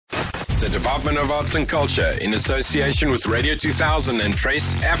The Department of Arts and Culture, in association with Radio 2000 and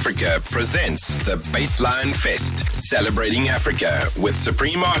Trace Africa, presents the Bassline Fest, celebrating Africa with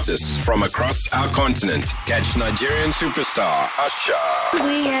supreme artists from across our continent. Catch Nigerian superstar Usher.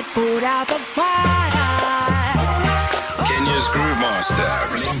 We had put out the fire. Kenya's Groove Master,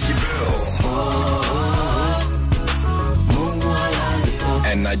 Blinky Bill.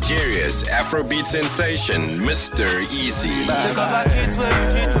 And Nigeria's Afrobeat sensation, Mr. Easy.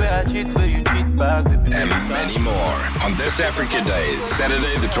 And many more. On this Africa Day,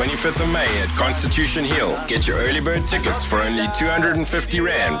 Saturday the 25th of May at Constitution Hill. Get your early bird tickets for only 250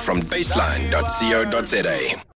 Rand from bassline.co.za.